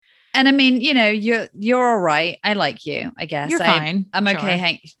And I mean, you're all right. I like you, I guess. You're fine. I'm Sure.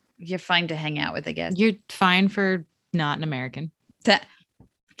 okay. You're fine to hang out with, I guess. You're fine for not an American.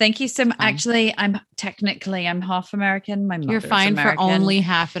 Thank you so much. Fine. Actually, I'm half American. My mother's You're fine American. for only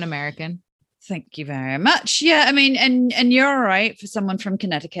half an American. Thank you very much. Yeah, I mean, and you're all right for someone from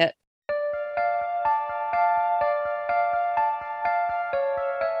Connecticut.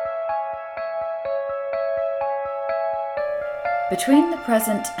 Between the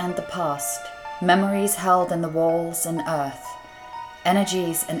present and the past, memories held in the walls and earth,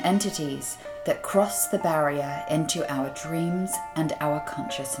 energies and entities that cross the barrier into our dreams and our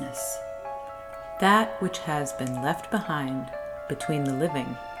consciousness. That which has been left behind between the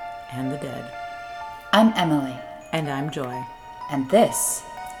living and the dead. I'm Emily. And I'm Joy. And this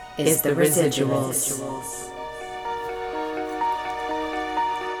is The Residuals.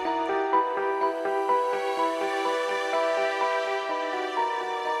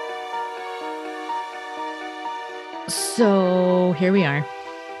 So here we are.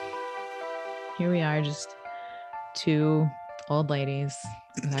 Just two old ladies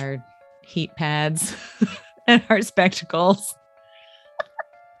with our heat pads and our spectacles.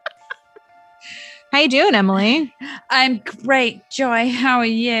 How you doing, Emily? I'm great, Joy. How are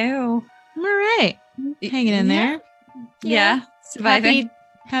you? I'm all right. Hanging in there. Yeah. Surviving.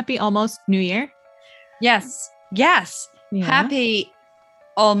 Happy almost New Year. Yes. Yeah. Happy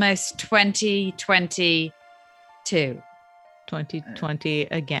almost 2022. 2020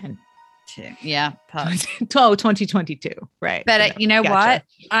 again. Yeah. 2022. Right. But you know what?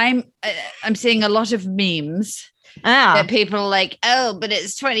 I'm seeing a lot of memes that people are like, oh, but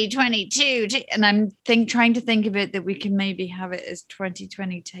it's 2022. And I'm trying to think of it that we can maybe have it as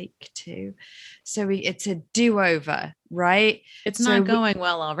 2020 take two. So it's a do-over, right? It's not going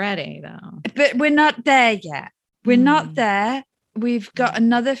well already, though. But we're not there yet. We're not there. We've got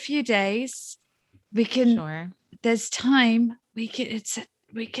another few days. We can. Sure. There's time. We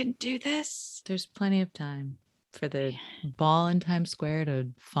can do this. There's plenty of time for the ball in Times Square to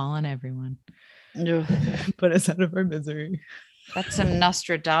fall on everyone. Put us out of our misery. That's some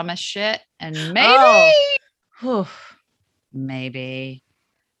Nostradamus shit. And maybe. Oh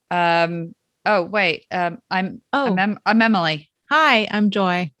wait. I'm Emily. Hi, I'm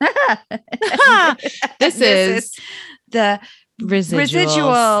Joy. This is the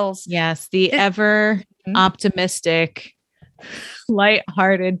Residuals. Yes, the ever optimistic,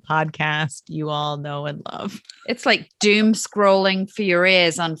 light-hearted podcast you all know and love. It's like doom scrolling for your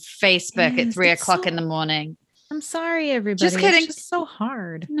ears on Facebook at 3:00 in the morning. I'm sorry, everybody. Just kidding. It's just so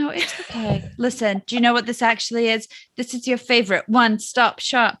hard. No, it's okay. Listen, do you know what this actually is? This is your favorite one-stop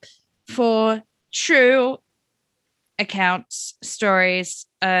shop for true accounts, stories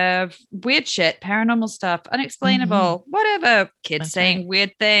of weird shit, paranormal stuff, unexplainable, whatever. Kids saying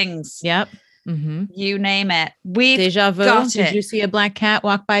weird things. Yep. You name it. We've Deja vu. got Did it. you see a black cat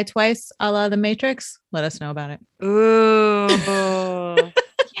walk by twice, a la The Matrix? Let us know about it. Ooh.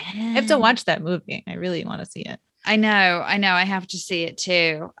 I have to watch that movie. I really want to see it. I know. I have to see it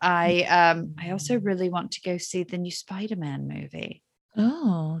too. I also really want to go see the new Spider-Man movie.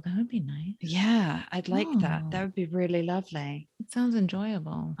 Oh, that would be nice. Yeah, I'd like that. That would be really lovely. It sounds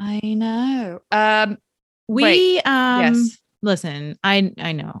enjoyable. I know. Yes. Listen, I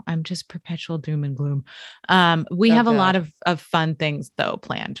know I'm just perpetual doom and gloom. We have a lot of fun things though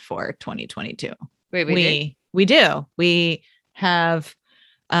planned for 2022. We do. We have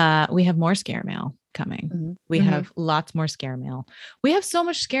more scare mail coming. We have lots more scare mail. We have so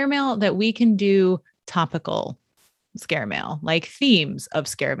much scare mail that we can do topical scare mail, like themes of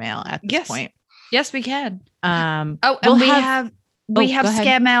scare mail at this point. Yes, we can. We have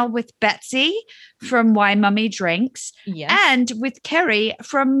scare mail with Betsy from Why Mummy Drinks, and with Kerry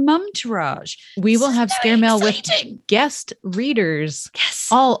from Mumtourage. We will have scare mail with guest readers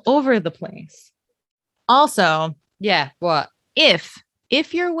all over the place. Also, what? If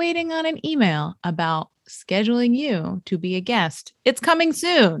you're waiting on an email about scheduling you to be a guest, it's coming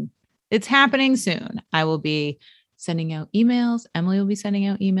soon. It's happening soon. I will be sending out emails. Emily will be sending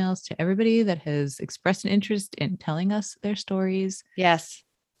out emails to everybody that has expressed an interest in telling us their stories. Yes.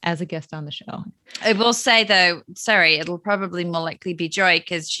 As a guest on the show. I will say though, sorry, it'll probably more likely be Joy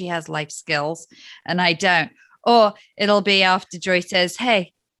because she has life skills and I don't. Or it'll be after Joy says,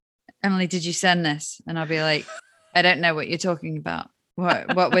 hey, Emily, did you send this? And I'll be like, I don't know what you're talking about.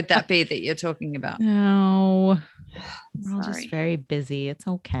 What would that be that you're talking about? No, we're all just very busy. It's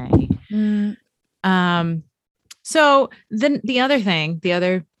okay. So then the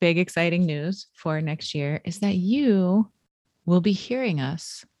other big exciting news for next year is that you will be hearing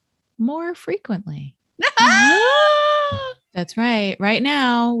us more frequently. That's right. Right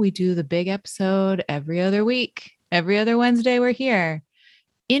now, we do the big episode every other week. Every other Wednesday, we're here.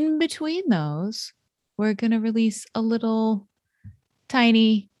 In between those, we're going to release a little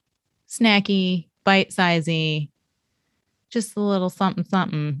tiny, snacky, bite-sizey, just a little something,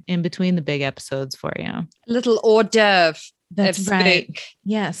 something in between the big episodes for you. A little hors d'oeuvre. That's of right. spook.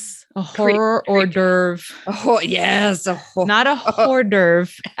 Yes. A horror hors d'oeuvre. Oh, yes. Not a hors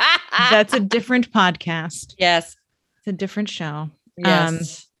d'oeuvre. That's a different podcast. Yes. It's a different show.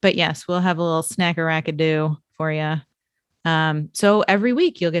 Yes. But yes, we'll have a little snack-a-rack-a-do for you. So every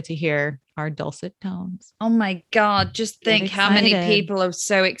week you'll get to hear our dulcet tones. Oh my God. Just Get think how many excited. people are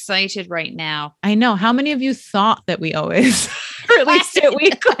so excited right now. I know. How many of you thought that we always released it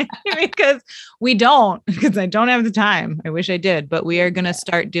weekly? Because we don't, because I don't have the time. I wish I did, but we are going to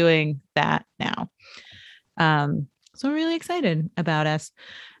start doing that now. So I'm really excited about us.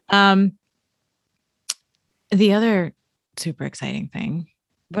 The other super exciting thing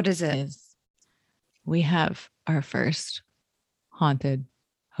What is it? is we have our first haunted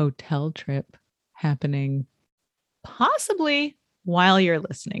hotel trip happening possibly while you're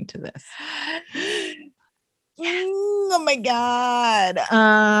listening to this. Oh my God.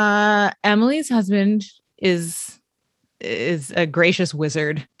 Emily's husband is a gracious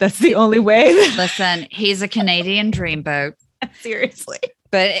wizard. That's the only way. Listen, he's a Canadian dreamboat. Seriously.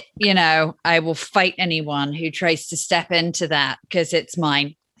 But, you know, I will fight anyone who tries to step into that because it's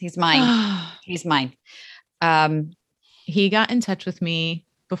mine. He's mine. He's mine. He got in touch with me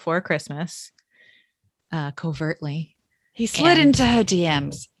before Christmas, covertly. He slid into her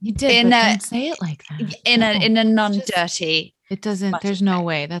DMs You did, In but a- don't say it like that. in a No, non-dirty. it doesn't. much There's no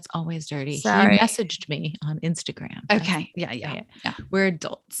way. That's always dirty. Sorry. He messaged me on Instagram. That's Okay. Yeah. We're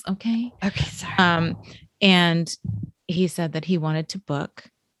adults, okay? Okay. Sorry. And he said that he wanted to book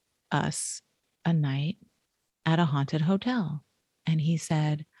us a night at a haunted hotel. And he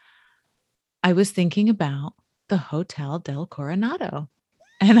said, I was thinking about the Hotel del Coronado.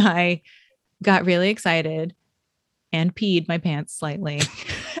 And I got really excited and peed my pants slightly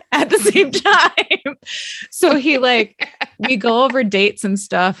at the same time. So we go over dates and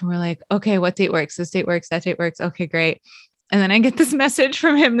stuff. And we're like, okay, what date works? This date works. That date works. Okay, great. And then I get this message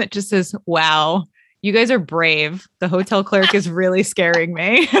from him that just says, wow, you guys are brave. The hotel clerk is really scaring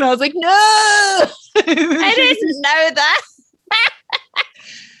me. And I was like, no, I didn't know that.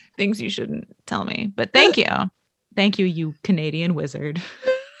 things you shouldn't tell me. But thank you. Thank you, you Canadian wizard.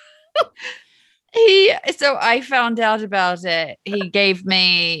 So I found out about it. He gave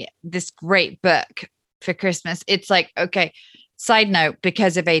me this great book for Christmas. It's like, okay, side note,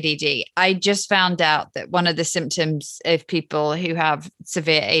 because of ADD, I just found out that one of the symptoms of people who have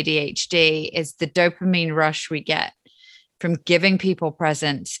severe ADHD is the dopamine rush we get from giving people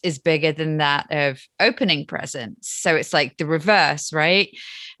presents is bigger than that of opening presents. So it's like the reverse, right?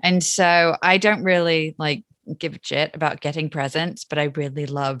 And so I don't really like give a shit about getting presents, but I really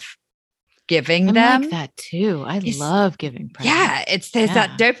love giving I'm them. like that too. I It's- love giving presents. Yeah, there's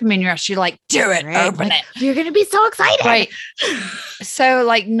that dopamine rush. You're like, do it, Right? open Like, it. You're gonna be so excited. Right. So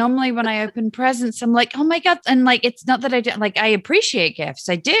like normally when I open presents, I'm like, oh my God. And like, it's not that I don't like, I appreciate gifts.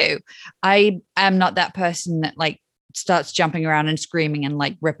 I do. I am not that person that like starts jumping around and screaming and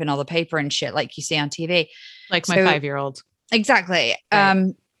like ripping all the paper and shit like you see on TV. Like my So- 5-year-old. Exactly.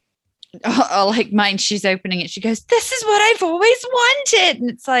 Right. Or like mine, she's opening it. She goes, this is what I've always wanted. And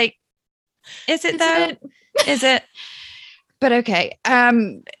it's like, is it though? Is it? But okay.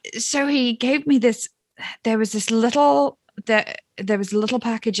 So he gave me this. There was this little there was a little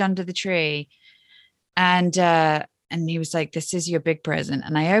package under the tree, and he was like, "This is your big present."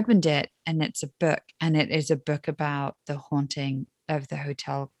 And I opened it, and it's a book, and it is a book about the haunting of the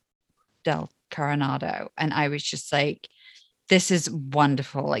Hotel del Coronado. And I was just like, "This is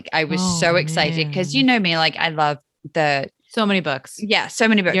wonderful!" Like I was Oh, so excited because you know me, like I love So many books. so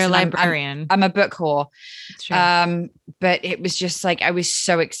many books. You're a and librarian. I'm a book whore. It's true. But it was just like I was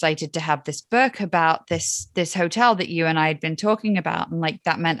so excited to have this book about this hotel that you and I had been talking about, and like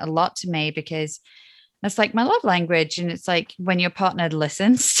that meant a lot to me because that's like my love language, and it's like when your partner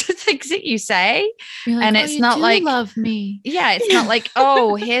listens to things that you say, You're like, and "Oh, it's you not do like love me. yeah, it's not like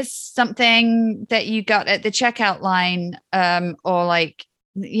oh here's something that you got at the checkout line, or like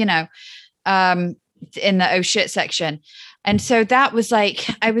you know, in the oh shit section. And so that was like,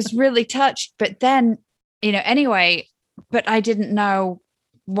 I was really touched, but then, you know, anyway, but I didn't know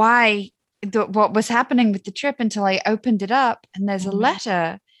why, what was happening with the trip until I opened it up and there's a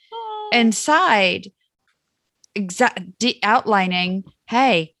letter inside outlining,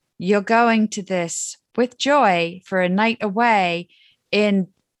 hey, you're going to this with Joy for a night away in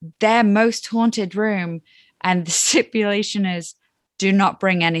their most haunted room And the stipulation is do not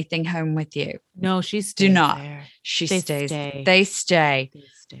bring anything home with you. No, she stays not. there. She They stays. stay. They stay. They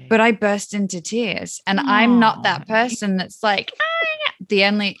stay. But I burst into tears. And I'm not that Aw, honey. person that's like, the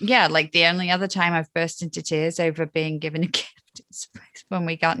only other time I've burst into tears over being given a gift is when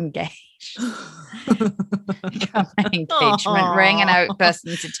we got engaged. Got my engagement ring and I burst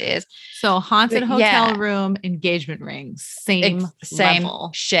into tears. So haunted But hotel yeah. room, engagement ring, same Same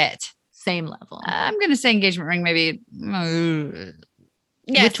level. shit. Same level. I'm gonna say engagement ring, maybe.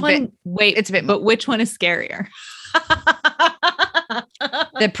 Yeah, Which one? Wait, it's a bit but which one is scarier?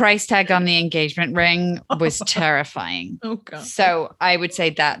 the price tag on the engagement ring was terrifying. Oh god. So I would say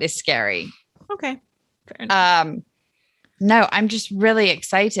that is scary. Okay. Fair enough. No, I'm just really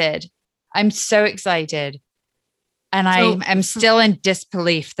excited. I'm so excited. And I'm still in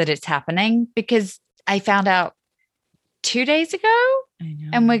disbelief that it's happening because I found out 2 days ago I know.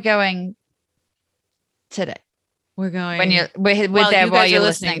 and we're going today. We're going When we're Well, there you while guys are you're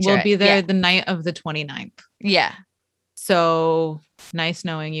listening to We'll it. be there the night of the 29th. Yeah. So nice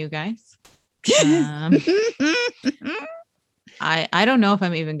knowing you guys. I don't know if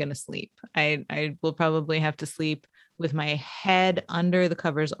I'm even gonna sleep. I will probably have to sleep with my head under the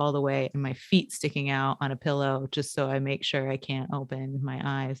covers all the way and my feet sticking out on a pillow just so I make sure I can't open my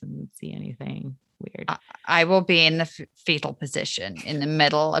eyes and see anything weird. I will be in the fetal position in the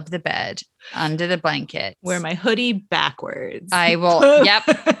middle of the bed under the blanket. Wear my hoodie backwards. I will. Yep.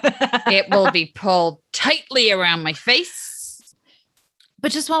 It will be pulled tightly around my face.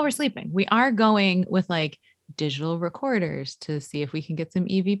 But just while we're sleeping, we are going with like digital recorders to see if we can get some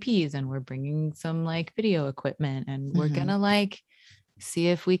EVPs, and we're bringing some like video equipment, and we're Mhm. gonna like see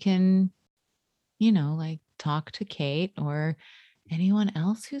if we can, like talk to Kate or anyone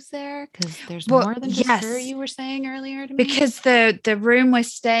else who's there, because there's Well, more than just her, yes. you were saying earlier to me. Because the room we're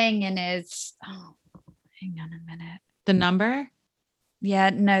staying in is hang on a minute. The number, Yeah,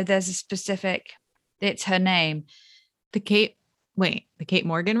 no, there's a specific, it's her name. the Kate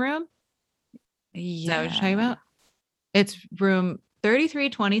Morgan room. Is that what you're talking about? It's room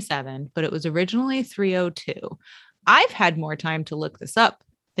 3327, but it was originally 302. I've had more time to look this up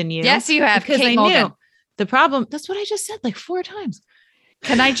than you. Yes, you have. Because Kate I Morgan. knew the problem. That's what I just said like 4 times.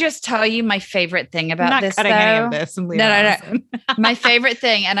 Can I just tell you my favorite thing I'm about not this? cutting any of though? this. And No. My favorite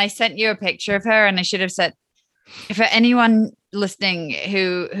thing, and I sent you a picture of her, and I should have said, for anyone listening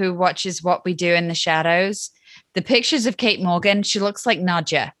who watches What We Do in the Shadows, the pictures of Kate Morgan, she looks like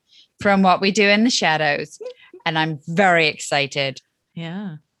Nadja from What We Do in the Shadows. And I'm very excited.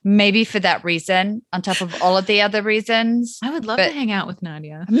 Yeah. Maybe for that reason, on top of all of the other reasons. I would love But- to hang out with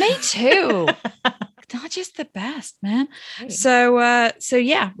Nadia. Me too. Nadja's the best, man. Right. So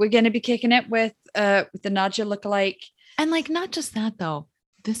yeah, we're going to be kicking it with the Nadja lookalike. And like, not just that though,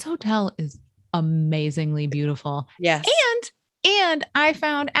 this hotel is amazingly beautiful. Yes. And I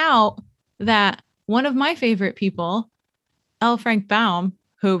found out that one of my favorite people, L. Frank Baum,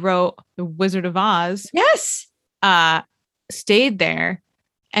 who wrote The Wizard of Oz, Yes. stayed there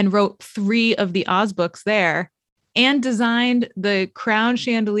and wrote 3 of the Oz books there and designed the crown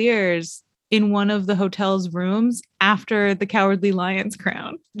chandeliers in one of the hotel's rooms after the Cowardly Lion's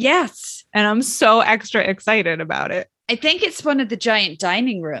crown. Yes. And I'm so extra excited about it. I think it's one of the giant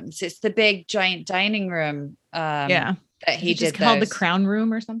dining rooms. It's the big giant dining room. Yeah. That Is he it just did called those. the crown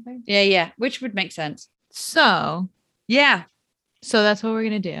room or something. Yeah. Which would make sense. So Yeah. that's what we're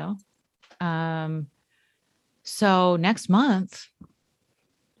going to do. So next month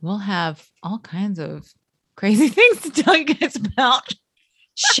we'll have all kinds of crazy things to tell you guys about.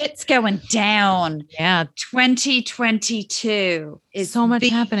 Shit's going down. Yeah. 2022 is So much the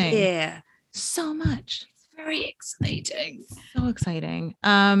happening. year. So much. Very exciting. So exciting.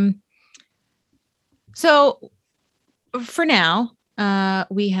 So for now,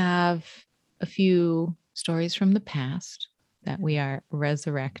 we have a few stories from the past that we are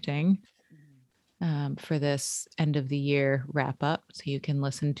resurrecting for this end of the year wrap up. So you can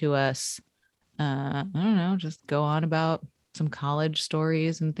listen to us, I don't know, just go on about some college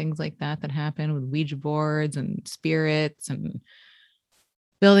stories and things like that happen with Ouija boards and spirits and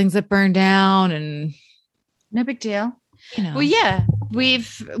buildings that burn down and, No big deal. Well, you yeah,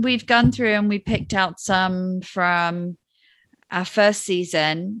 we've gone through and we picked out some from our first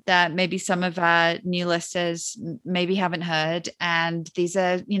season that maybe some of our new listeners maybe haven't heard, and these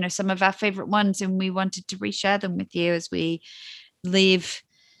are some of our favorite ones, and we wanted to reshare them with you as we leave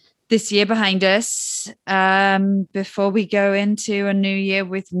this year behind us before we go into a new year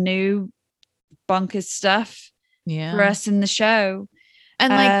with new bonkers stuff yeah. for us in the show.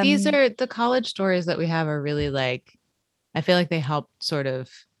 And like these Um, are the college stories that we have are really like, I feel like they help sort of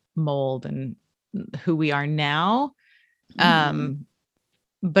mold and who we are now.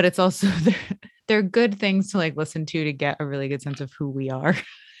 But it's also they're good things to like listen to get a really good sense of who we are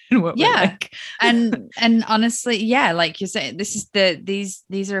and what we're like. and honestly, yeah, like you're saying, this is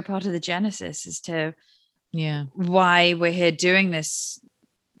these are a part of the genesis as to why we're here doing this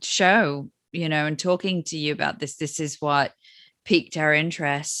show, you know, and talking to you about this. This is what piqued our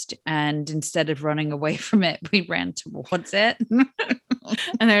interest, and instead of running away from it, we ran towards it.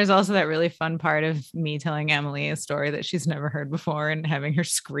 And there's also that really fun part of me telling Emily a story that she's never heard before and having her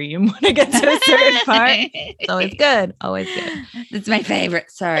scream when it gets to a certain part. It's always good. Always good. It's my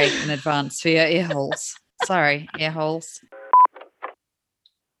favorite. Sorry in advance for your ear holes. Sorry, ear holes.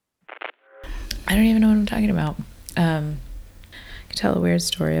 I don't even know what I'm talking about. I could tell a weird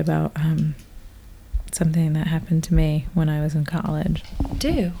story about something that happened to me when I was in college.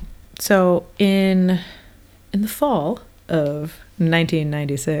 Do. So in the fall of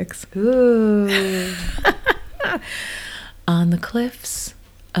 1996, Ooh. on the cliffs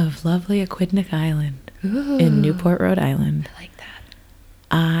of lovely Aquidneck Island Ooh. in Newport, Rhode Island, I like that.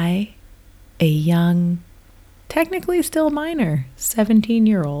 I, a young, technically still minor,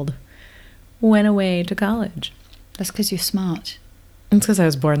 17-year-old, went away to college. That's because you're smart. It's because I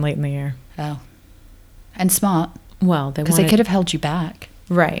was born late in the year. Oh. And smart. Well, Because they could have held you back.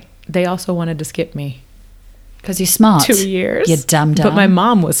 Right. They also wanted to skip me Because you're smart. 2 years. You dumb. But my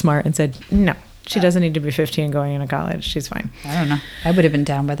mom was smart and said, no, she doesn't need to be 15 going into college. She's fine. I don't know. I would have been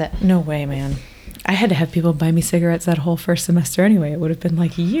down with it. No way, man. I had to have people buy me cigarettes that whole first semester anyway. It would have been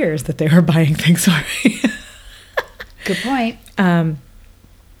like years that they were buying things for me. Good point.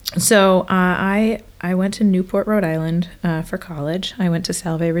 So I went to Newport, Rhode Island for college. I went to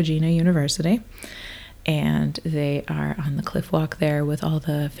Salve Regina University, and they are on the cliff walk there with all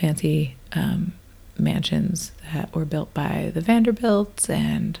the fancy mansions that were built by the Vanderbilts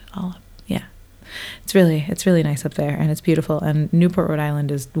and all. Yeah, it's really nice up there, and it's beautiful. And Newport, Rhode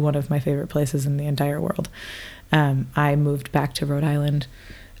Island is one of my favorite places in the entire world. I moved back to Rhode Island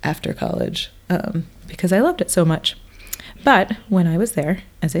after college because I loved it so much. But when I was there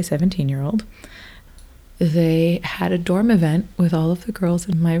as a 17-year-old, they had a dorm event with all of the girls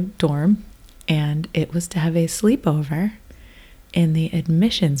in my dorm, and it was to have a sleepover in the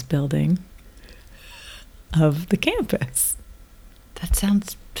admissions building of the campus. That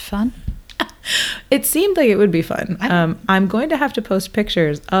sounds fun. It seemed like it would be fun. I'm going to have to post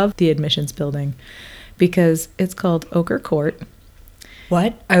pictures of the admissions building because it's called Ochre Court.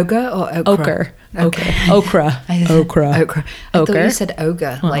 What? Ogre or okra? Okay. Okra. Okra. Okra. I thought you said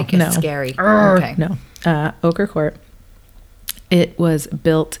ogre, like it's scary. Okay. No. Ochre Court. It was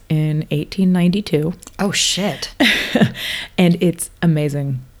built in 1892. Oh, shit. And it's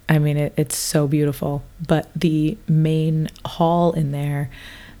amazing. I mean, it's so beautiful. But the main hall in there,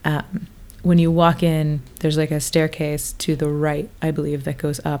 when you walk in, there's like a staircase to the right, I believe, that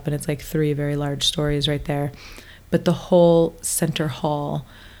goes up. And it's like 3 very large stories right there. But the whole center hall,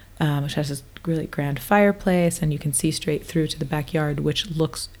 which has this really grand fireplace, and you can see straight through to the backyard, which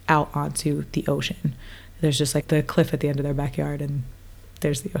looks out onto the ocean. There's just like the cliff at the end of their backyard, and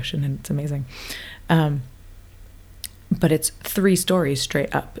there's the ocean, and it's amazing. But it's 3 stories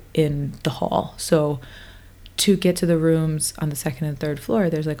straight up in the hall. So to get to the rooms on the 2nd and 3rd floor,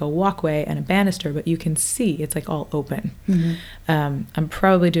 there's like a walkway and a banister, but you can see it's like all open. Mm-hmm. I'm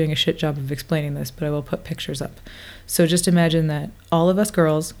probably doing a shit job of explaining this, but I will put pictures up. So just imagine that all of us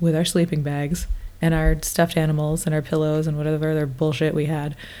girls with our sleeping bags and our stuffed animals and our pillows and whatever other bullshit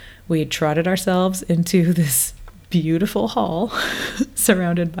we trotted ourselves into this beautiful hall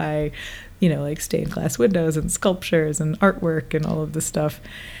surrounded by, like stained glass windows and sculptures and artwork and all of this stuff.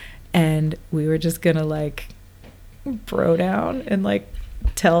 And we were just gonna like bro down and like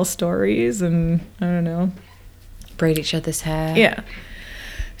tell stories and I don't know, braid each other's hair. Yeah.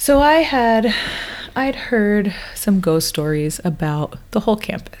 So I'd heard some ghost stories about the whole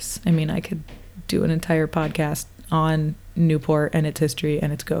campus. I mean, I could do an entire podcast on Newport and its history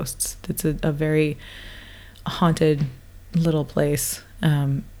and its ghosts. It's a very haunted little place.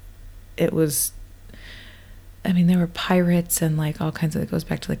 It was, I mean, there were pirates and like all kinds of, it goes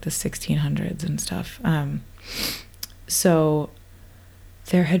back to like the 1600s and stuff. So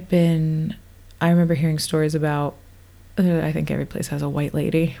there had been, I remember hearing stories about, I think every place has a white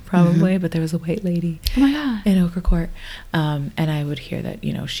lady probably, but there was a white lady in Ochre Court. And I would hear that,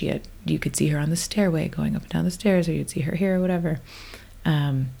 you could see her on the stairway going up and down the stairs, or you'd see her here or whatever.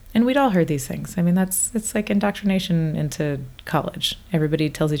 And we'd all heard these things. I mean, it's like indoctrination into college. Everybody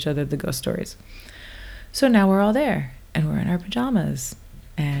tells each other the ghost stories. So now we're all there and we're in our pajamas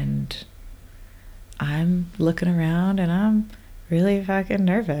and I'm looking around and I'm really fucking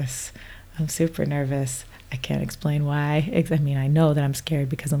nervous. I'm super nervous. I can't explain why. I mean, I know that I'm scared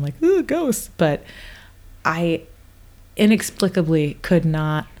because I'm like, ooh, ghosts. But I inexplicably could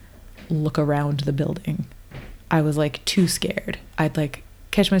not look around the building. I was like too scared. I'd like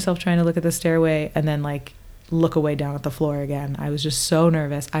catch myself trying to look at the stairway and then like look away down at the floor again. I was just so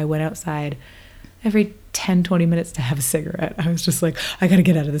nervous. I went outside every 10-20 minutes to have a cigarette. I was just like, I gotta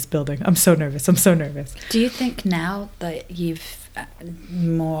get out of this building. I'm so nervous. Do you think now that you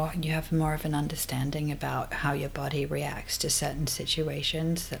have more of an understanding about how your body reacts to certain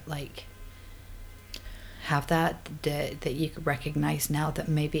situations, that like have that you could recognize now that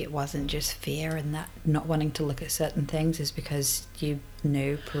maybe it wasn't just fear, and that not wanting to look at certain things is because you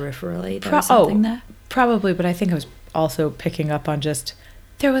knew peripherally there was something there? Probably, but I think I was also picking up on just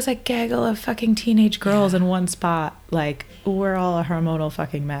there was a gaggle of fucking teenage girls in one spot. Like, we're all a hormonal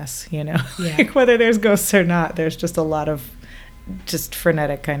fucking mess, you know? Yeah. Like, whether there's ghosts or not, there's just a lot of just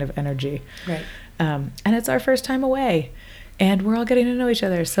frenetic kind of energy. Right. And it's our first time away, and we're all getting to know each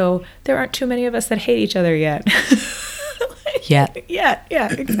other. So there aren't too many of us that hate each other yet. Yeah,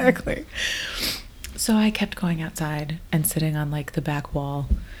 exactly. So I kept going outside and sitting on like the back wall.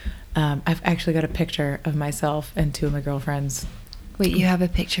 I've actually got a picture of myself and two of my girlfriends. Wait, you have a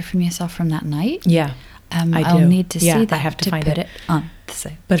picture from yourself from that night? Yeah, I do. I'll need to see that. I have to find put it on the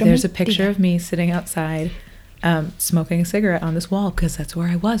same. But there's a picture of me sitting outside, smoking a cigarette on this wall, because that's where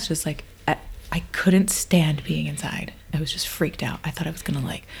I was. Just like I couldn't stand being inside. I was just freaked out. I thought I was gonna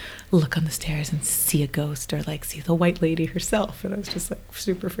like look on the stairs and see a ghost, or like see the white lady herself, and I was just like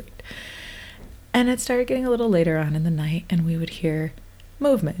super freaked. And it started getting a little later on in the night, and we would hear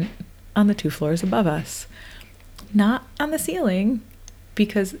movement on the 2 floors above us. Not on the ceiling,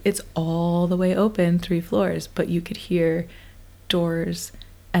 because it's all the way open 3 floors, but you could hear doors,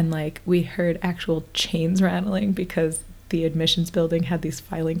 and like we heard actual chains rattling because the admissions building had these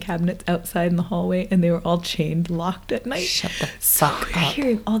filing cabinets outside in the hallway, and they were all chained, locked at night. Shut the fuck we're up.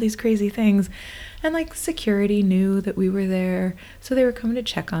 hearing all these crazy things, and like security knew that we were there, so they were coming to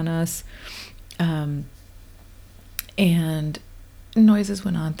check on us. And noises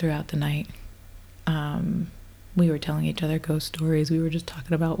went on throughout the night. We were telling each other ghost stories. We were just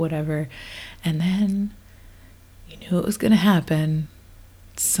talking about whatever. And then you knew it was going to happen.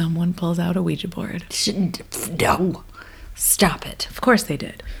 Someone pulls out a Ouija board. No. Stop it. Of course they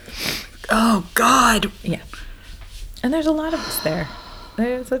did. Oh, God. Yeah. And there's a lot of us there.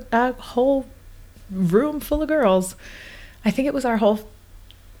 There's a whole room full of girls. I think it was our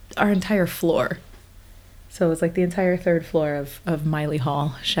entire floor. So it was like the entire 3rd floor of Miley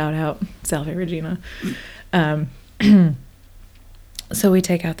Hall. Shout out, Salve Regina. So we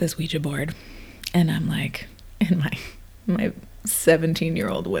take out this Ouija board, and I'm like, in my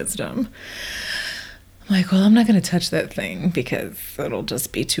 17-year-old wisdom, I'm like, well, I'm not going to touch that thing because it'll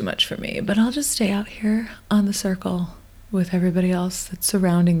just be too much for me, but I'll just stay out here on the circle with everybody else that's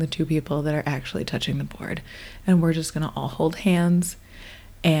surrounding the 2 people that are actually touching the board, and we're just going to all hold hands.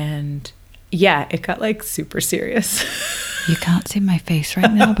 And yeah, it got like super serious. You can't see my face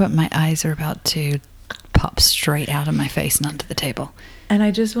right now, but my eyes are about to pop straight out of my face and onto the table. And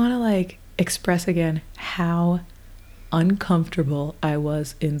I just want to like express again how uncomfortable I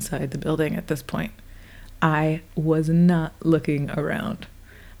was inside the building at this point. I was not looking around.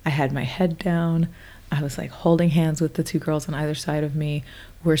 I had my head down. I was like holding hands with the 2 girls on either side of me.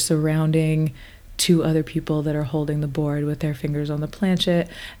 We're surrounding 2 other people that are holding the board with their fingers on the planchette.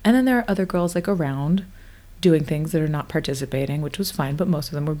 And then there are other girls like around doing things that are not participating, which was fine, but most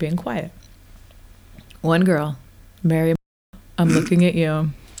of them were being quiet. One girl, Mary, I'm looking at you.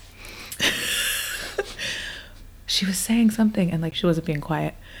 She was saying something, and like she wasn't being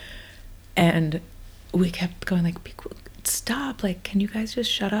quiet. And we kept going like, stop, like, can you guys just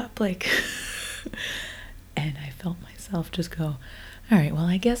shut up? Like, and I felt myself just go, all right, well,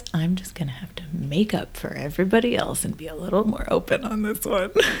 I guess I'm just going to have to make up for everybody else and be a little more open on this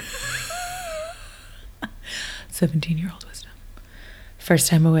one. 17-year-old wisdom. First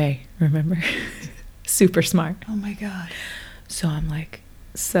time away, remember? Super smart. Oh my God. So I'm like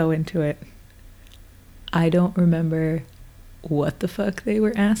so into it. I don't remember what the fuck they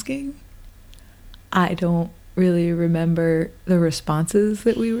were asking. I don't really remember the responses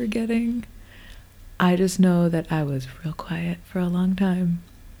that we were getting. I just know that I was real quiet for a long time,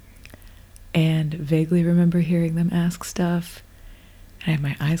 and vaguely remember hearing them ask stuff. I had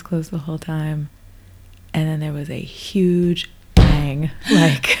my eyes closed the whole time, and then there was a huge bang,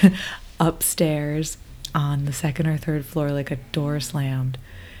 like upstairs on the 2nd or 3rd floor, like a door slammed,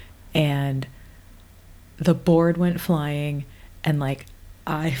 and the board went flying, and like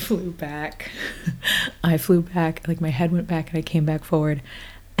I flew back. Like my head went back and I came back forward,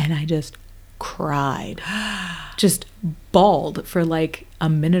 and I just cried, just bawled for like a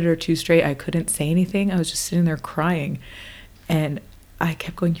minute or two straight. I couldn't say anything. I was just sitting there crying. And I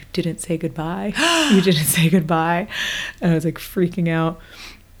kept going, you didn't say goodbye. You didn't say goodbye. And I was like freaking out.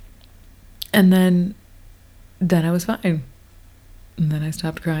 And then I was fine. And then I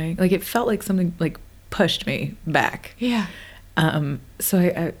stopped crying. Like it felt like something like pushed me back. Yeah. So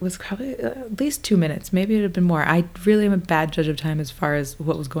I was probably at least 2 minutes. Maybe it had been more. I really am a bad judge of time as far as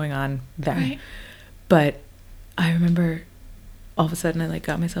what was going on then. Right. But I remember all of a sudden I like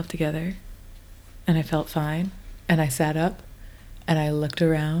got myself together and I felt fine. And I sat up and I looked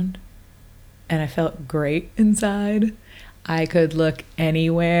around and I felt great inside. I could look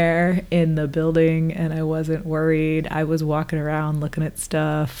anywhere in the building and I wasn't worried. I was walking around looking at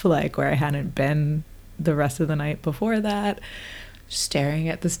stuff like where I hadn't been the rest of the night before that, staring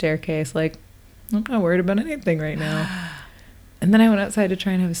at the staircase like, I'm not worried about anything right now. And then I went outside to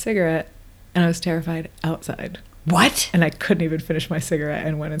try and have a cigarette and I was terrified outside. What? And I couldn't even finish my cigarette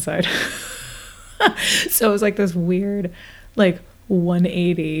and went inside. So it was like this weird like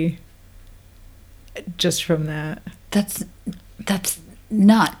 180 just from that. That's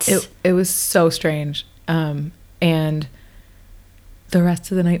nuts. It was so strange. And the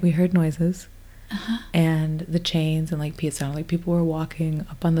rest of the night we heard noises. And the chains and like it sounded like people were walking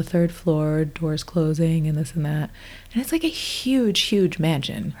up on the 3rd floor, doors closing and this and that. And it's like a huge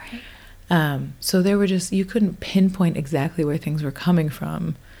mansion. Right. So there were just, you couldn't pinpoint exactly where things were coming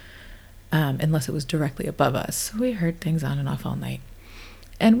from unless it was directly above us. So we heard things on and off all night.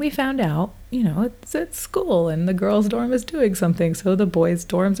 And we found out, you know, it's at school and the girls' dorm is doing something, so the boys'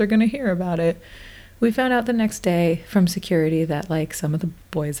 dorms are going to hear about it. We found out the next day from security that like some of the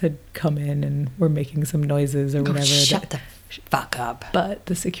boys had come in and were making some noises or whatever. Shut the fuck up. But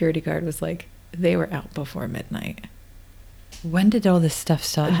the security guard was like, they were out before midnight. When did all this stuff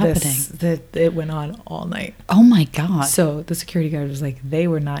start happening? It went on all night. Oh my God. So the security guard was like, they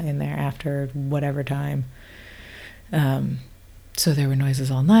were not in there after whatever time. So there were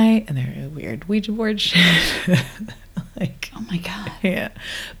noises all night and there were weird Ouija board shit. Like, oh my God. Yeah.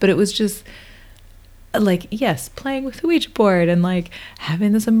 But it was just like, yes, playing with the Ouija board and like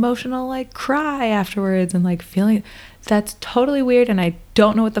having this emotional like cry afterwards and like feeling that's totally weird. And I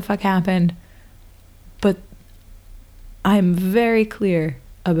don't know what the fuck happened, but I'm very clear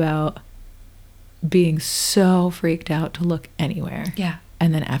about being so freaked out to look anywhere. Yeah.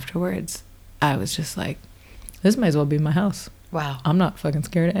 And then afterwards, I was just like, this might as well be my house. Wow. I'm not fucking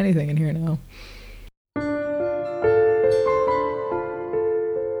scared of anything in here now.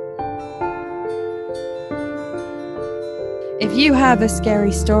 If you have a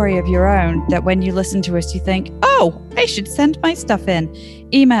scary story of your own that when you listen to us, you think, oh, I should send my stuff in,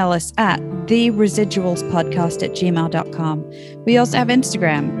 email us at theresidualspodcast@gmail.com. We also have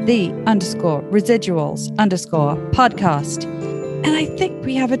Instagram, _residuals_podcast. And I think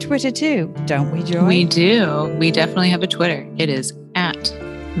we have a Twitter too, don't we, Joy? We do. We definitely have a Twitter. It is at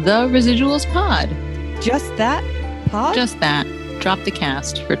The Residuals Pod. Just that pod? Just that. Drop the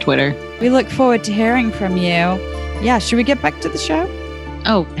cast for Twitter. We look forward to hearing from you. Yeah, should we get back to the show?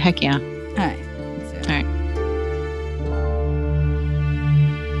 Oh, heck yeah. All right. Let's do it. All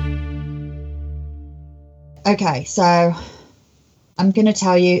right. Okay, so I'm going to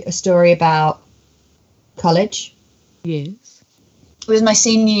tell you a story about college. Yes. It was my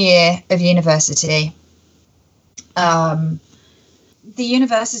senior year of university. The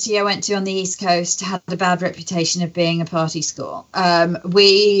university I went to on the East Coast had a bad reputation of being a party school. Our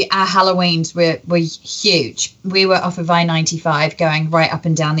Halloweens were huge. We were off of I-95 going right up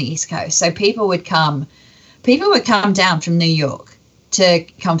and down the East Coast. So people would come down from New York to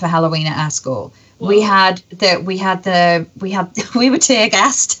come for Halloween at our school. Whoa. We were tear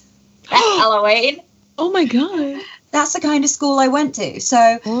gassed at Halloween. Oh my God. That's the kind of school I went to.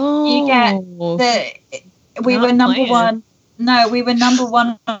 So you get we were number one. No, we were number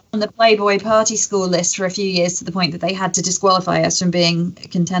one on the Playboy party school list for a few years, to the point that they had to disqualify us from being a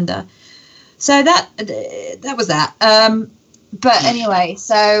contender. So that was that. But anyway,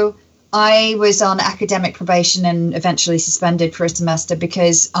 so I was on academic probation and eventually suspended for a semester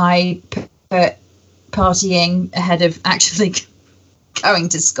because I put partying ahead of actually going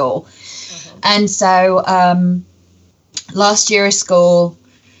to school. Uh-huh. And so last year of school,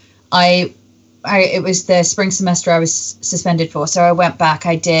 it was the spring semester I was suspended for. So I went back.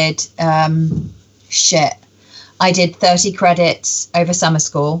 I did I did 30 credits over summer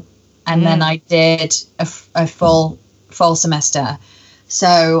school, and then I did a full semester.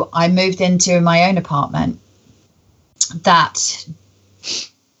 So I moved into my own apartment that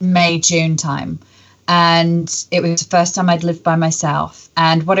May, June time. And it was the first time I'd lived by myself.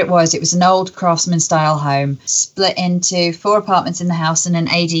 And what it was an old craftsman style home split into 4 apartments in the house and an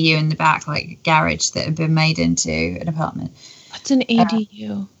ADU in the back, like a garage that had been made into an apartment. What's an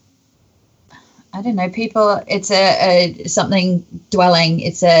ADU? I don't know, people. It's a something dwelling.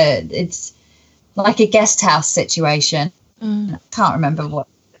 It's like a guest house situation. I can't remember what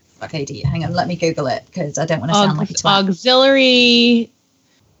the fuck ADU. Hang on, let me Google it because I don't want to sound like a twat. Auxiliary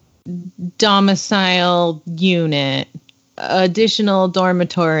domicile unit, additional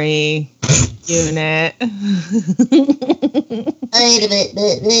dormitory unit.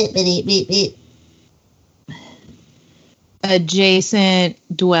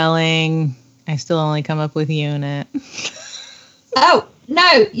 Adjacent dwelling. I still only come up with unit. Oh,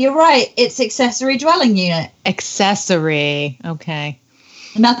 no, you're right. It's accessory dwelling unit. Accessory. Okay.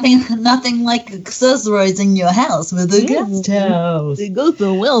 Nothing like accessorizing your house with a guest house. It goes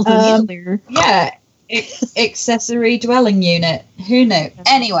so well together. Yeah. Accessory dwelling unit. Who knew?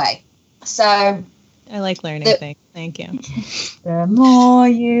 Anyway, so I like learning things. Thank you. The more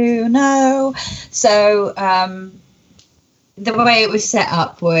you know. So the way it was set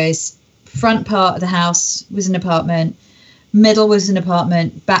up was front part of the house was an apartment, middle was an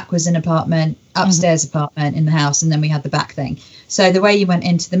apartment, back was an apartment, upstairs apartment in the house, and then we had the back thing. So the way you went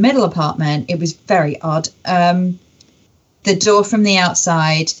into the middle apartment, it was very odd. The door from the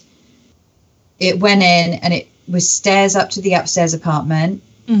outside, it went in and it was stairs up to the upstairs apartment,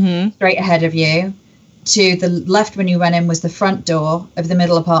 straight ahead of you. To the left when you went in was the front door of the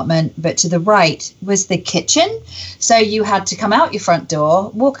middle apartment, but to the right was the kitchen. So you had to come out your front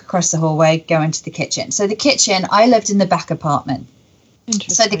door, walk across the hallway, go into the kitchen. So the kitchen, I lived in the back apartment.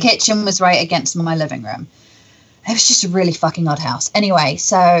 So the kitchen was right against my living room. It was just a really fucking odd house. Anyway,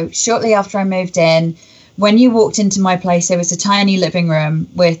 so shortly after I moved in, when you walked into my place, there was a tiny living room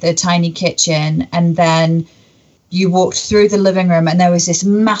with a tiny kitchen, and then you walked through the living room and there was this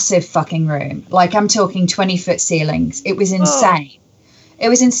massive fucking room. Like, I'm talking 20-foot ceilings. It was insane. It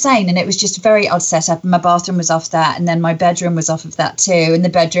was insane. And it was just a very odd setup. And my bathroom was off that. And then my bedroom was off of that too. And the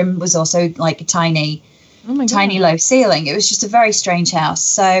bedroom was also like a tiny low ceiling. It was just a very strange house.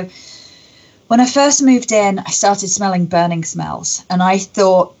 So when I first moved in, I started smelling burning smells. And I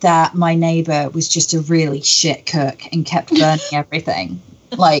thought that my neighbor was just a really shit cook and kept burning everything.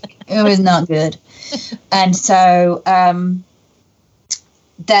 Like, it was not good. And so then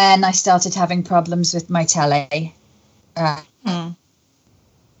I started having problems with my telly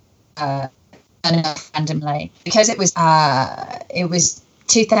randomly because it was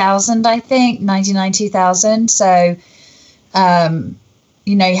 2000, I think, 99, 2000. So,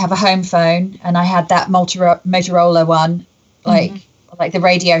 you know, you have a home phone, and I had that Motorola one, like the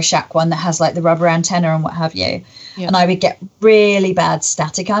Radio Shack one that has like the rubber antenna and what have you. Yeah. And I would get really bad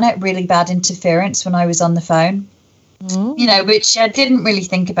static on it, really bad interference when I was on the phone, you know, which I didn't really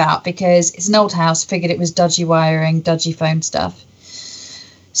think about because it's an old house. Figured it was dodgy wiring, dodgy phone stuff.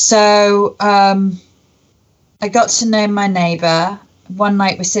 So I got to know my neighbour. One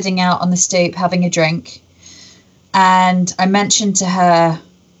night we're sitting out on the stoop having a drink, and I mentioned to her,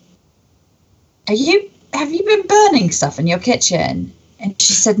 have you been burning stuff in your kitchen? And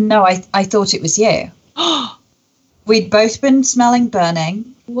she said, no, I thought it was you. We'd both been smelling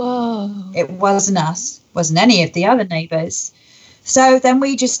burning. Whoa. It wasn't us. Wasn't any of the other neighbours. So then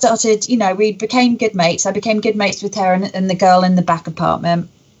we just started, you know, we became good mates. I became good mates with her and the girl in the back apartment.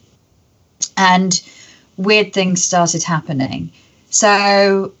 And weird things started happening.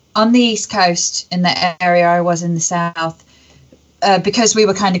 So on the East Coast, in the area I was in the South, because we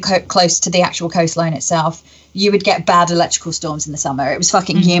were kind of close to the actual coastline itself, you would get bad electrical storms in the summer. It was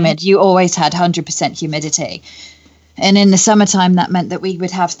fucking humid. You always had 100% humidity. And in the summertime, that meant that we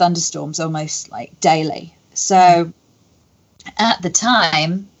would have thunderstorms almost like daily. So at the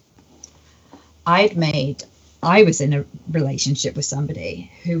time, I was in a relationship with somebody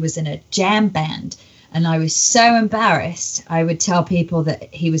who was in a jam band. And I was so embarrassed, I would tell people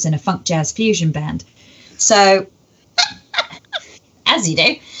that he was in a funk jazz fusion band. So, as you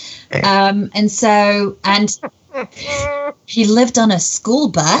do. And he lived on a school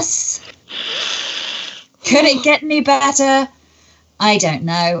bus. Could it get any better? I don't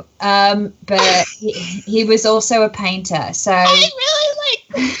know. But he was also a painter. So I really like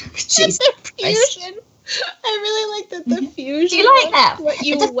the fusion. I really like that the fusion. Do you like that? What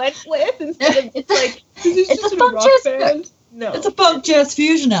you went with instead of it's a funk jazz band. No, it's a funk jazz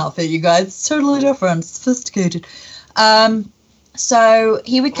fusion outfit, you guys. It's totally different, sophisticated. So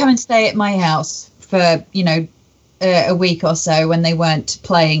he would come and stay at my house for, you know, a week or so when they weren't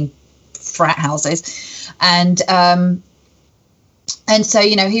playing frat houses. And And so,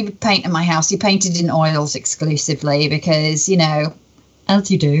 he would paint in my house. He painted in oils exclusively because,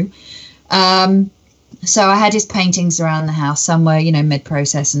 as you do. So I had his paintings around the house. Some were,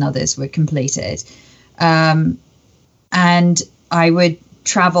 mid-process and others were completed. And I would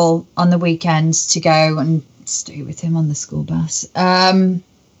travel on the weekends to go and stay with him on the school bus. I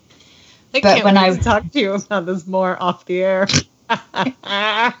can't wait to talk to you about this more off the air.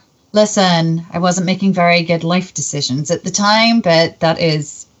 Listen, I wasn't making very good life decisions at the time, but that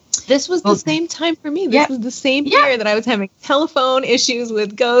is... This was the same time for me. This was the same year that I was having telephone issues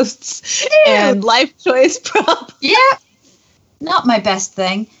with ghosts and life choice problems. Yeah. Not my best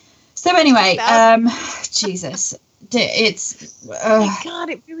thing. So anyway, Jesus. It's... oh my God,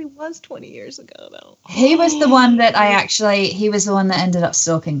 it really was 20 years ago, though. He was the one that he was the one that ended up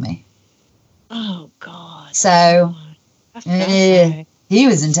stalking me. Oh, God. So... he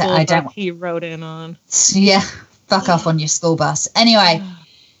was into... He wrote in on. Yeah. Fuck off on your school bus. Anyway...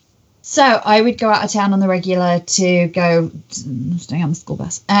 So I would go out of town on the regular to go stay on the school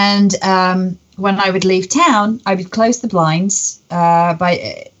bus. And when I would leave town, I would close the blinds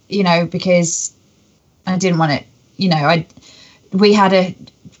because I didn't want it. We had a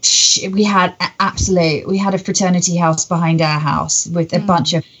fraternity house behind our house with a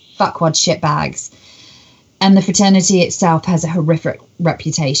bunch of fuckwad shitbags. And the fraternity itself has a horrific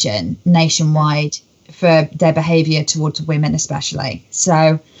reputation nationwide for their behavior towards women, especially.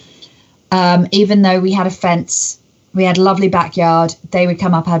 So... even though we had a fence, we had a lovely backyard, they would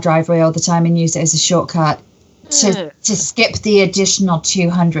come up our driveway all the time and use it as a shortcut to skip the additional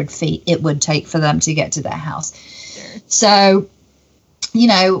 200 feet it would take for them to get to their house. Sure. So,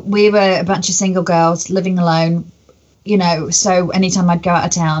 we were a bunch of single girls living alone, so anytime I'd go out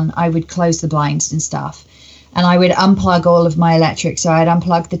of town, I would close the blinds and stuff. And I would unplug all of my electric. So I'd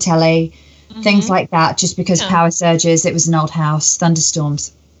unplug the telly, things like that, just because power surges. It was an old house,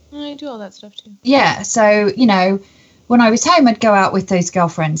 thunderstorms. I do all that stuff too. Yeah, so, when I was home, I'd go out with those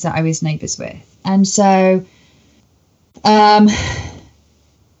girlfriends that I was neighbours with. And so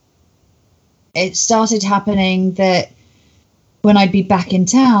it started happening that when I'd be back in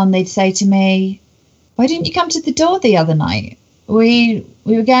town, they'd say to me, why didn't you come to the door the other night? We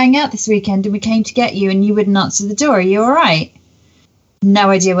were going out this weekend and we came to get you and you wouldn't answer the door. Are you all right? No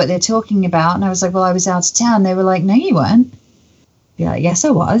idea what they're talking about. And I was like, well, I was out of town. They were like, no, you weren't. Be like, yes,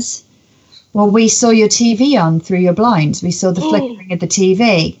 I was. Well, we saw your TV on through your blinds. We saw the flickering of the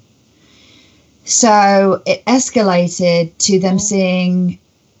TV. So it escalated to them seeing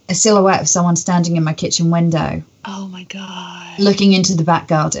a silhouette of someone standing in my kitchen window. Oh, my God. Looking into the back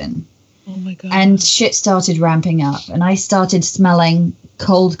garden. Oh, my God. And shit started ramping up. And I started smelling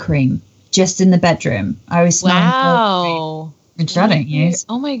cold cream just in the bedroom. I was smelling cold cream, which I don't use.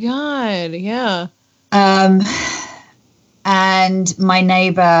 Oh, my God. Yeah. And my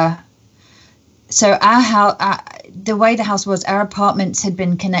neighbor, so our house, the way the house was, our apartments had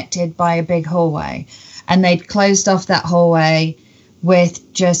been connected by a big hallway, and they'd closed off that hallway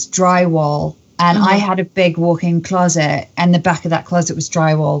with just drywall. And I had a big walk-in closet, and the back of that closet was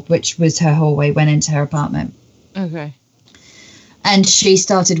drywall, which was her hallway, went into her apartment. Okay. And she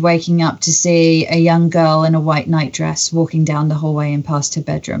started waking up to see a young girl in a white nightdress walking down the hallway and past her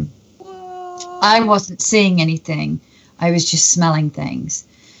bedroom. Whoa. I wasn't seeing anything. I was just smelling things.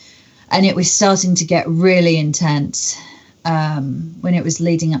 And it was starting to get really intense when it was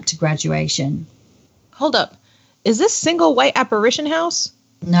leading up to graduation. Hold up. Is this single white apparition house?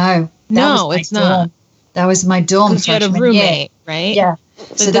 No. It's not. That was my dorm. You had a roommate, right? Yeah.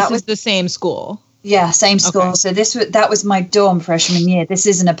 So this was the same school. Yeah, same school. Okay. So that was my dorm freshman year. This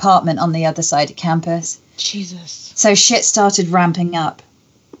is an apartment on the other side of campus. Jesus. So shit started ramping up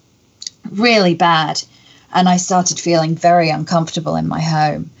really bad. And I started feeling very uncomfortable in my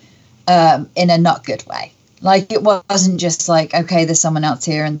home in a not good way. Like, it wasn't just like, okay, there's someone else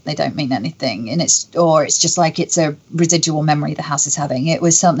here and they don't mean anything. And it's just like it's a residual memory the house is having. It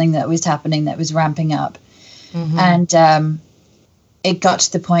was something that was happening that was ramping up. Mm-hmm. And it got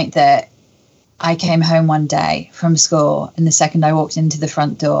to the point that I came home one day from school, and the second I walked into the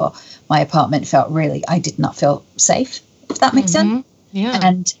front door, my apartment I did not feel safe, if that makes sense. Yeah.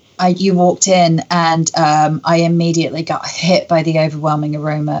 And you walked in, and I immediately got hit by the overwhelming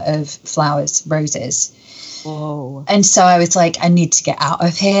aroma of flowers, roses. Whoa. And so I was like, I need to get out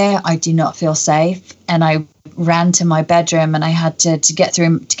of here. I do not feel safe. And I ran to my bedroom, and I had to get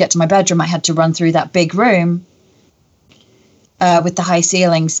to my bedroom, I had to run through that big room with the high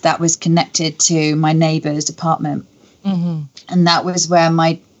ceilings that was connected to my neighbor's apartment. Mm-hmm. And that was where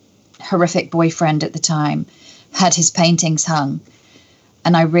my horrific boyfriend at the time had his paintings hung.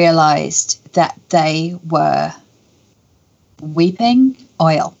 And I realized that they were weeping,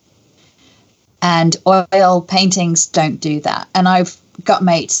 oil. And oil paintings don't do that. And I've got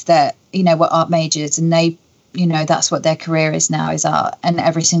mates that, were art majors, and they, that's what their career is now, is art. And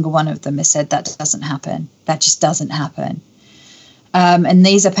every single one of them has said that doesn't happen. That just doesn't happen. And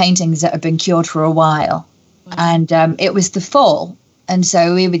these are paintings that have been cured for a while. Wow. And it was the fall. And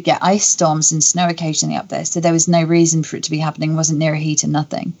so we would get ice storms and snow occasionally up there. So there was no reason for it to be happening. It wasn't near a heater,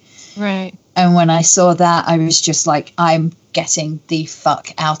 nothing. Right. And when I saw that, I was just like, I'm getting the fuck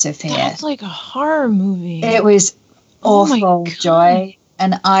out of here. That's like a horror movie. It was awful, Joy.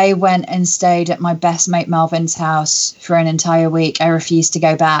 And I went and stayed at my best mate Melvin's house for an entire week. I refused to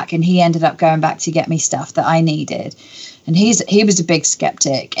go back. And he ended up going back to get me stuff that I needed. And he was a big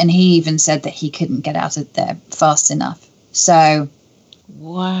skeptic. And he even said that he couldn't get out of there fast enough. So...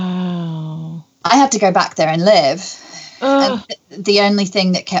 Wow. I had to go back there and live. And the only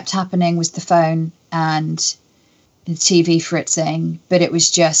thing that kept happening was the phone and the TV fritzing. But it was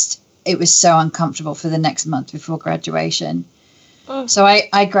so uncomfortable for the next month before graduation. So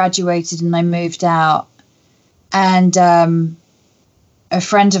I graduated and I moved out. And a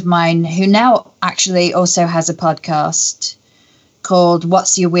friend of mine who now actually also has a podcast called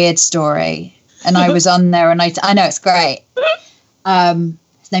What's Your Weird Story? And I was on there, and I know it's great.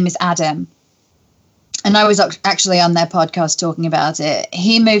 His name is Adam. And I was actually on their podcast talking about it.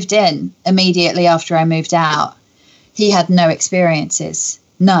 He moved in immediately after I moved out. He had no experiences.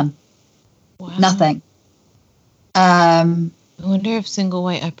 None. Wow. Nothing. I wonder if Single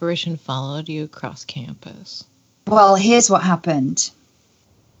White Apparition followed you across campus. Well, here's what happened.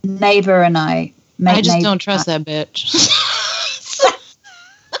 Neighbor and I don't trust that bitch.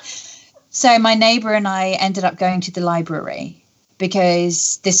 So my neighbor and I ended up going to the library,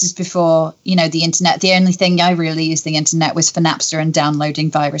 because this is before, the internet. The only thing I really used the internet was for Napster and downloading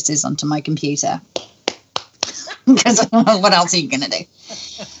viruses onto my computer. Because what else are you going to do?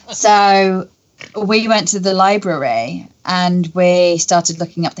 So we went to the library and we started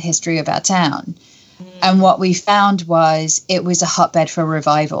looking up the history of our town. And what we found was it was a hotbed for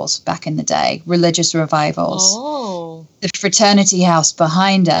revivals back in the day, religious revivals. Oh. The fraternity house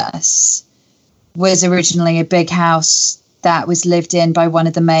behind us was originally a big house that was lived in by one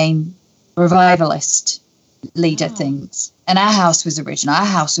of the main revivalist leader things. And our house was original. Our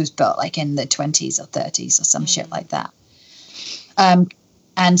house was built like in the 20s or 30s or some shit like that.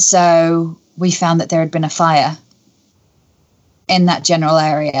 And so we found that there had been a fire in that general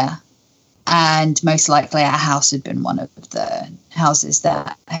area. And most likely our house had been one of the houses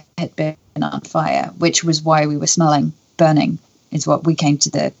that had been on fire, which was why we were smelling burning, is what we came to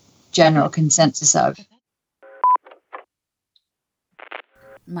the general consensus of.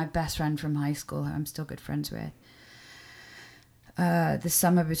 My best friend from high school, who I'm still good friends with, the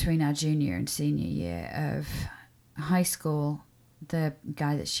summer between our junior and senior year of high school, the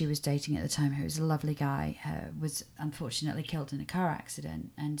guy that she was dating at the time, who was a lovely guy, was unfortunately killed in a car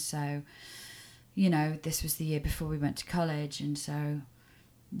accident. And so, this was the year before we went to college. And so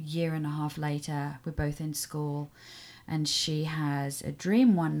year and a half later, we're both in school. And she has a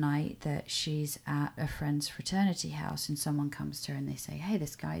dream one night that she's at a friend's fraternity house, and someone comes to her and they say, hey,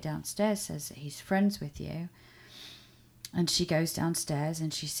 this guy downstairs says that he's friends with you. And she goes downstairs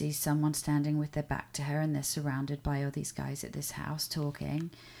and she sees someone standing with their back to her, and they're surrounded by all these guys at this house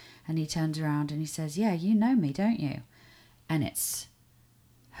talking. And he turns around and he says, yeah, you know me, don't you? And it's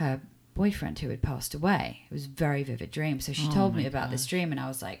her boyfriend who had passed away. It was a very vivid dream. So she told me about this dream, and I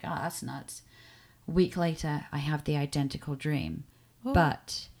was like, oh, that's nuts. A week later, I have the identical dream. Oh.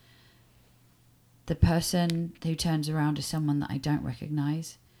 But the person who turns around is someone that I don't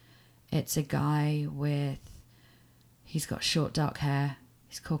recognize. It's a guy he's got short dark hair,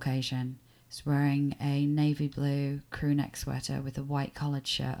 he's Caucasian, he's wearing a navy blue crew neck sweater with a white collared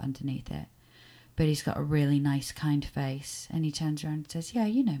shirt underneath it. But he's got a really nice, kind face. And he turns around and says, yeah,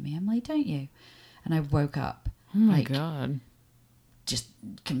 you know me, Emily, don't you? And I woke up. Oh my God. Just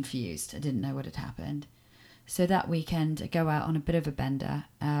confused. I didn't know what had happened. So that weekend I go out on a bit of a bender,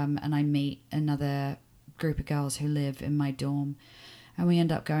 and I meet another group of girls who live in my dorm, and we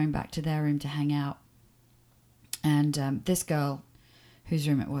end up going back to their room to hang out. And this girl whose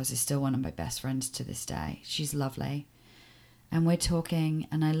room it was is still one of my best friends to this day. She's lovely. And we're talking,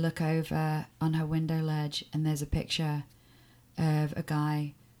 and I look over on her window ledge, and there's a picture of a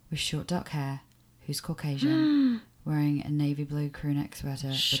guy with short dark hair who's Caucasian wearing a navy blue crew neck sweater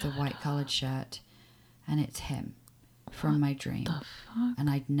with a white collared shirt. And it's him from my dream. And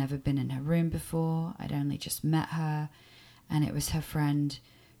I'd never been in her room before. I'd only just met her. And it was her friend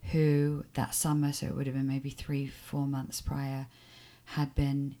who that summer, so it would have been maybe 3-4 months prior, had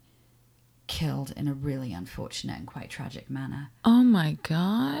been killed in a really unfortunate and quite tragic manner. Oh my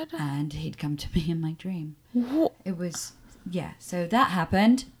God. And he'd come to me in my dream. What? It was, yeah. So that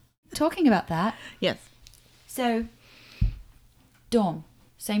happened. Talking about that. Yes. So, dorm,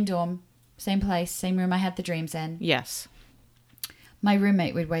 same place, same room I had the dreams in. Yes. My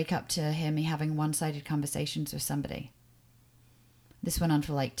roommate would wake up to hear me having one-sided conversations with somebody. This went on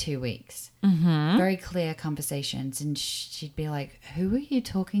for like 2 weeks. Mm-hmm. Very clear conversations. And she'd be like, who were you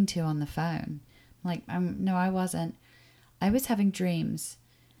talking to on the phone? I'm like, no, I wasn't. I was having dreams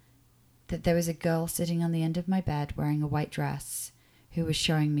that there was a girl sitting on the end of my bed wearing a white dress who was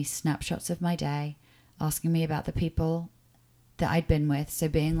showing me snapshots of my day, asking me about the people that I'd been with. So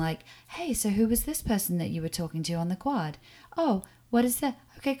being like, hey, so who was this person that you were talking to on the quad? Oh, what is that?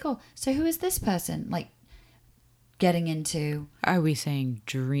 Okay, cool. So who is this person? Like, getting into... Are we saying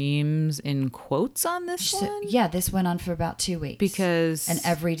dreams in quotes on this one? Yeah, this went on for about 2 weeks. Because... And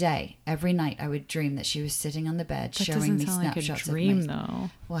every day, every night, I would dream that she was sitting on the bed that showing me doesn't sound snapshots like a dream, of me. though.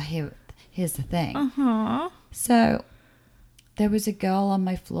 Well, here's the thing. Uh-huh. So, there was a girl on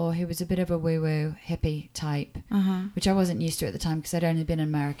my floor who was a bit of a woo-woo hippie type, which I wasn't used to at the time because I'd only been in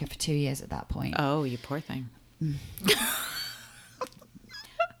America for 2 years at that point. Oh, you poor thing.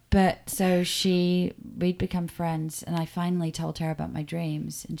 But so we'd become friends, and I finally told her about my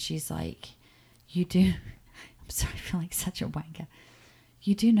dreams, and she's like, you do, I'm sorry, I feel like such a wanker.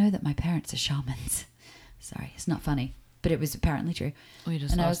 You do know that my parents are shamans. Sorry, it's not funny, but it was apparently true. We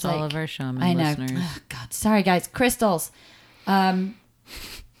just and lost all of our shaman I know. listeners. Oh, God, sorry guys, crystals. But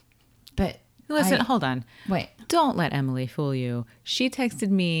Listen, hold on. Wait. Don't let Emily fool you. She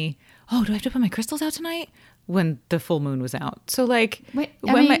texted me, oh, do I have to put my crystals out tonight? When the full moon was out. So like, Wait,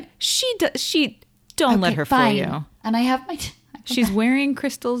 she don't let her fool you. And I have my... She's wearing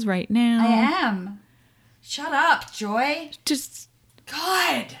crystals right now. I am. Shut up, Joy. Just...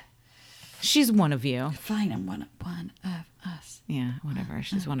 God. She's one of you. Fine, I'm one of us. Yeah, whatever.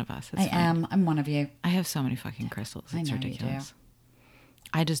 She's one of us. It's fine. am. I'm one of you. I have so many fucking crystals. It's I know ridiculous.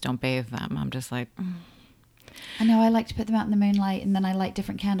 I just don't bathe them. I'm just like... I know I like to put them out in the moonlight, and then I light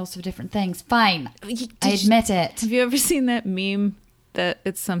different candles for different things. Fine. I admit it. Have you ever seen that meme that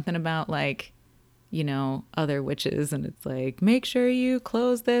it's something about like, you know, other witches, and it's like, make sure you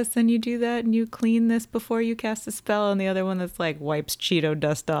close this and you do that and you clean this before you cast a spell, and the other one that's like wipes Cheeto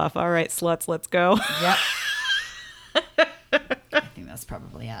dust off. All right, sluts, let's go. Yep. I think that's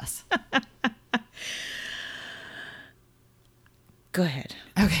probably us. Go ahead.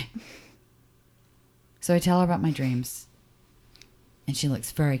 Okay. So I tell her about my dreams, and she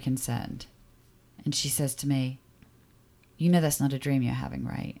looks very concerned. And she says to me, you know that's not a dream you're having,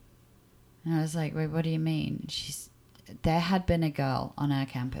 right? And I was like, wait, what do you mean? There had been a girl on our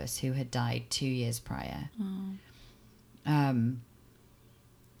campus who had died 2 years prior. Oh.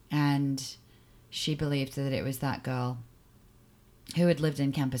 And she believed that it was that girl who had lived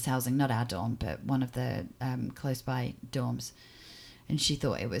in campus housing, not our dorm, but one of the close by dorms. And she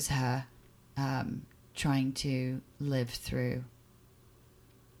thought it was her trying to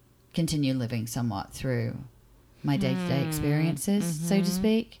continue living somewhat through my day-to-day experiences, so to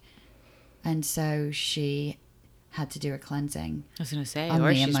speak. And so she had to do a cleansing. I was going to say, on or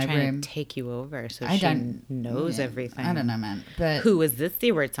me she's in my trying room. to take you over so I she don't- knows yeah, everything. I don't know, man. But Who was this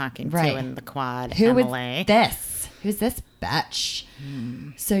you were talking Right. to in the quad, who Emily? was this? Who's this bitch?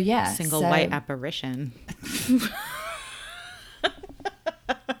 So yeah, Single so white apparition.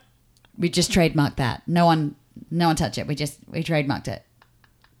 we just trademarked that. No one touch it. We trademarked it.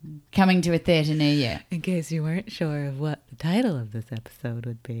 Coming to a theater near you. In case you weren't sure of what the title of this episode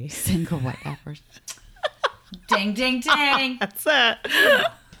would be. Single white apparition. Ding, ding, ding. That's it. I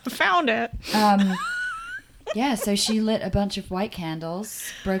found it. Yeah, so she lit a bunch of white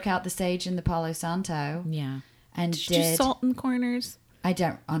candles, broke out the sage and the Palo Santo, Yeah. and Did you do salt in corners? I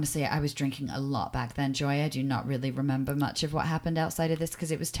don't, honestly, I was drinking a lot back then, Joy. I do not really remember much of what happened outside of this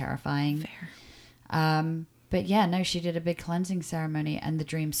because it was terrifying. Fair. But yeah, no, she did a big cleansing ceremony, and the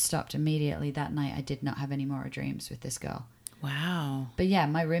dreams stopped immediately that night. I did not have any more dreams with this girl. Wow. But yeah,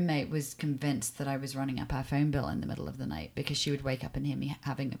 my roommate was convinced that I was running up our phone bill in the middle of the night because she would wake up and hear me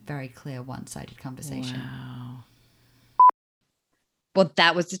having a very clear one-sided conversation. Wow. Well,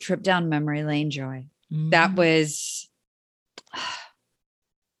 that was the trip down memory lane, Joy. That was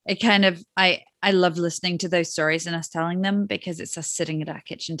it. Kind of, I love listening to those stories and us telling them because it's us sitting at our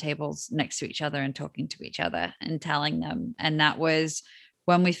kitchen tables next to each other and talking to each other and telling them. And that was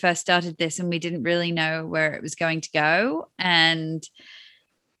when we first started this, and we didn't really know where it was going to go. And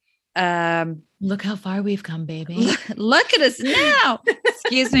Look how far we've come, baby. look at us now.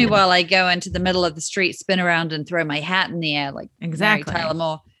 Excuse me while I go into the middle of the street, spin around, and throw my hat in the air like Exactly. Mary Tyler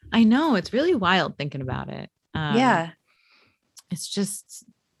Moore. I know, it's really wild thinking about it. Yeah. It's just,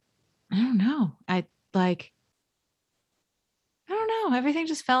 I don't know. I don't know. Everything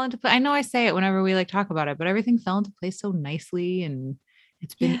just fell into place. I know I say it whenever we like talk about it, but everything fell into place so nicely, and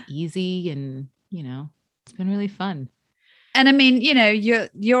it's been easy, and it's been really fun. And I mean,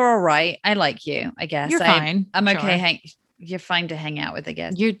 you're all right. I like you, I guess. You're fine. I'm Sure. okay. You're fine to hang out with, I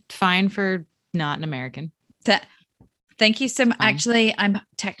guess. You're fine for not an American. Thank you so much. Actually, I'm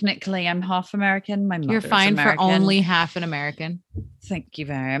half American. My mother's You're fine American. for only half an American. Thank you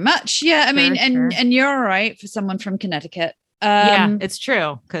very much. Yeah, I mean, Sure. and you're all right for someone from Connecticut. Yeah, it's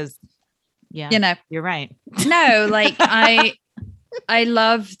true. Because you're right. No, like I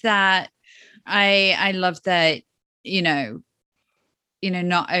love that. I love that,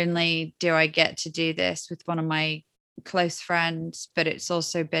 not only do I get to do this with one of my close friends, but it's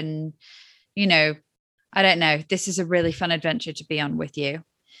also been, I don't know, this is a really fun adventure to be on with you.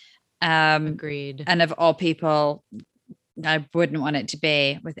 Agreed. And of all people, I wouldn't want it to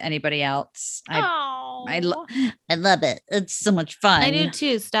be with anybody else. I love it. It's so much fun. I do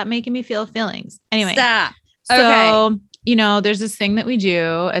too. Stop making me feel feelings. Anyway. Stop. So, okay. There's this thing that we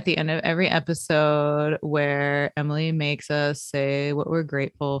do at the end of every episode where Emily makes us say what we're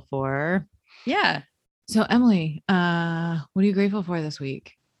grateful for. Yeah. So Emily, what are you grateful for this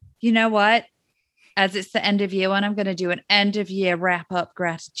week? You know what? As it's the end of year one, I'm going to do an end of year wrap up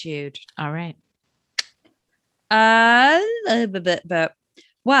gratitude. All right. But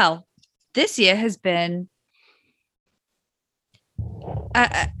well, this year has been.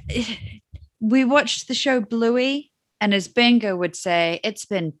 We watched the show Bluey, and as Bingo would say, it's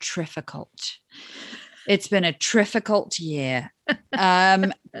been difficult. It's been a difficult year.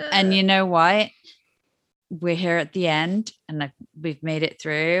 And you know what? We're here at the end, and we've made it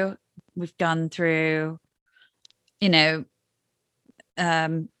through. We've gone through, gone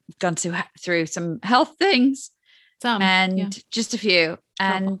through some health things, just a few.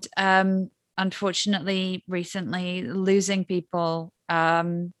 And unfortunately, recently losing people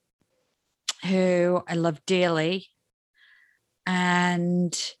who I love dearly.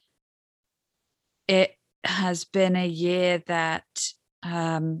 And it has been a year that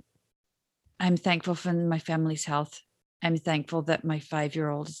I'm thankful for my family's health. I'm thankful that my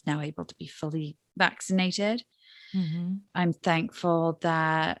 5-year-old is now able to be fully vaccinated. Mm-hmm. I'm thankful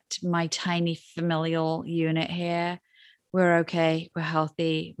that my tiny familial unit here, we're okay, we're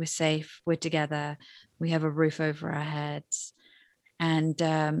healthy, we're safe, we're together, we have a roof over our heads. And,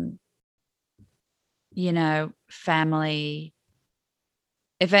 family,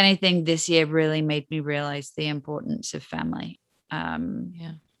 if anything, this year really made me realize the importance of family. And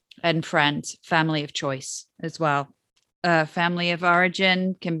friends, family of choice as well. Family of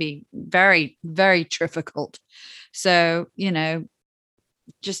origin can be very, very difficult. So,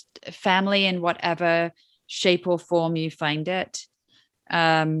 just family in whatever shape or form you find it.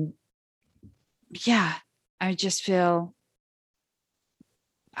 I just feel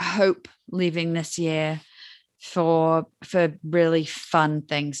hope leaving this year for really fun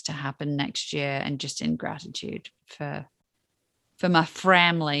things to happen next year, and just in gratitude for my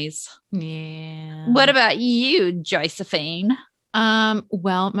families. Yeah. What about you, Josephine?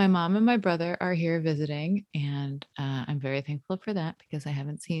 Well, my mom and my brother are here visiting, and I'm very thankful for that because I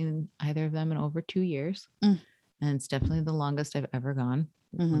haven't seen either of them in over 2 years. And it's definitely the longest I've ever gone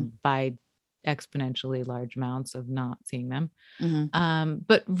by exponentially large amounts of not seeing them.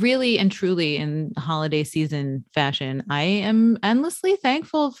 But really and truly in holiday season fashion, I am endlessly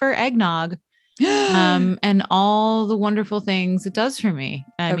thankful for eggnog. And all the wonderful things it does for me.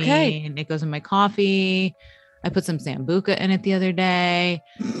 I mean, it goes in my coffee. I put some Sambuca in it the other day.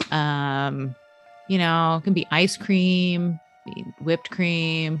 It can be ice cream, whipped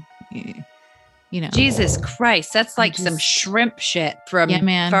cream, Jesus Christ, that's like some shrimp shit from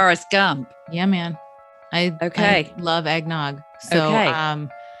Forrest Gump. Yeah, man. I love eggnog. So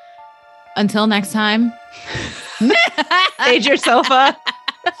until next time, stage your sofa.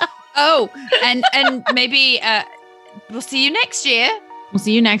 Oh, and maybe we'll see you next year. We'll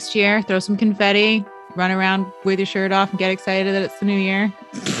see you next year. Throw some confetti, run around with your shirt off and get excited that it's the new year.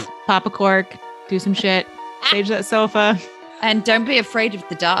 Pop a cork, do some shit, stage that sofa. And don't be afraid of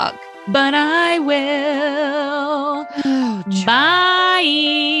the dark. But I will. Oh,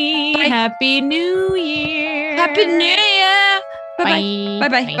 Bye. Happy New Year. Happy New Year. Bye. Bye.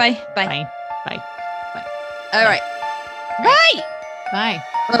 Bye. Bye. Bye. Bye. All right. Bye. Bye.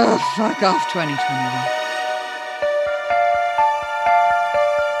 Oh, fuck off 2021.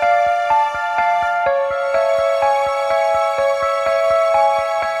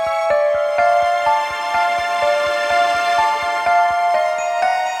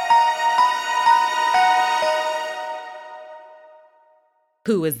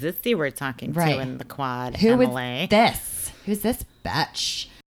 who is this you were talking to in the quad, Who Emily? is this? Who's this bitch?